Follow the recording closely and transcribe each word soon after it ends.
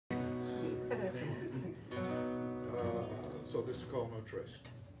so this is called No Trace.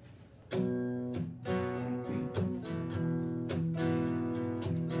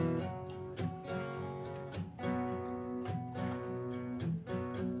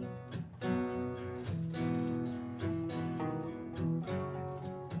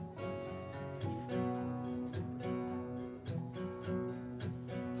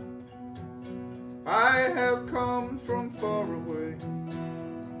 I have come from far away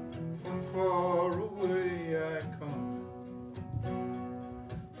I come,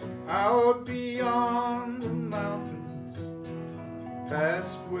 from out beyond the mountains,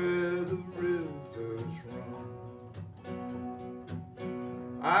 past where the rivers run.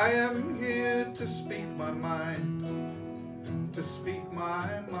 I am here to speak my mind, to speak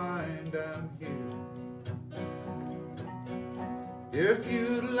my mind, I'm here. If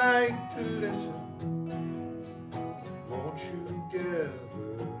you'd like to listen, won't you gather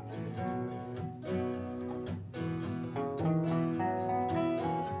near?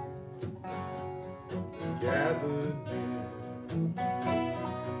 Gather near.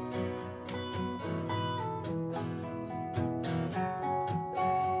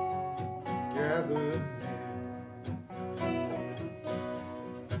 Gather near.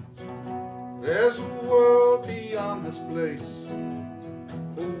 There's a world beyond this place,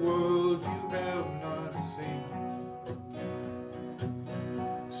 a world you have not seen.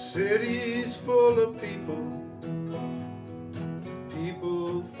 Cities full of people,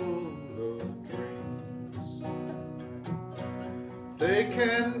 people full of dreams. They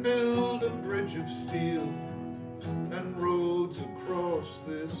can build a bridge of steel and roads across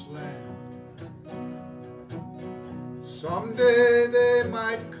this land. Someday they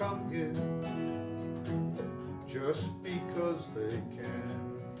might come here just because they can.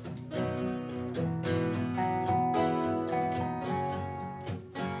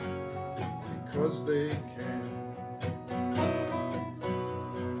 Because they can.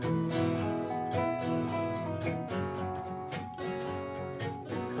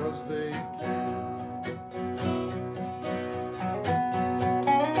 Because they can.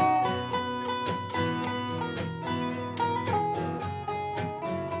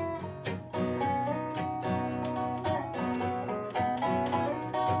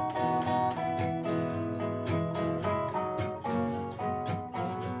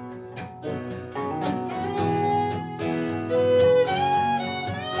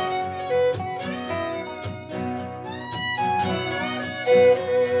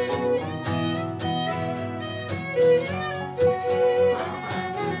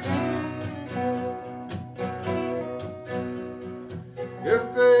 If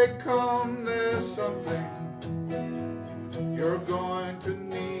they come, there's something you're going to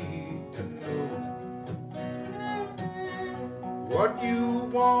need to know. What you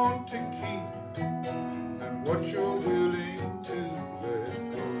want to keep and what you're willing to let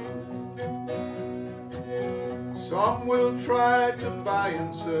go. Some will try to buy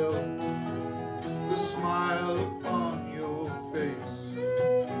and sell the smile upon your face,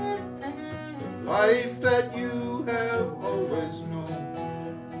 the life that you have always known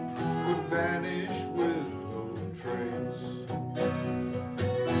could vanish with no trace.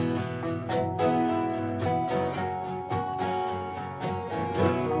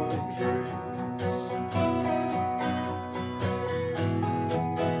 With no trace.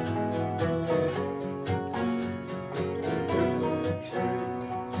 With no trace.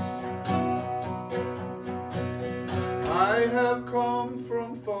 I have come from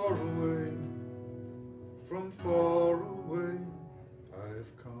far away, from far away.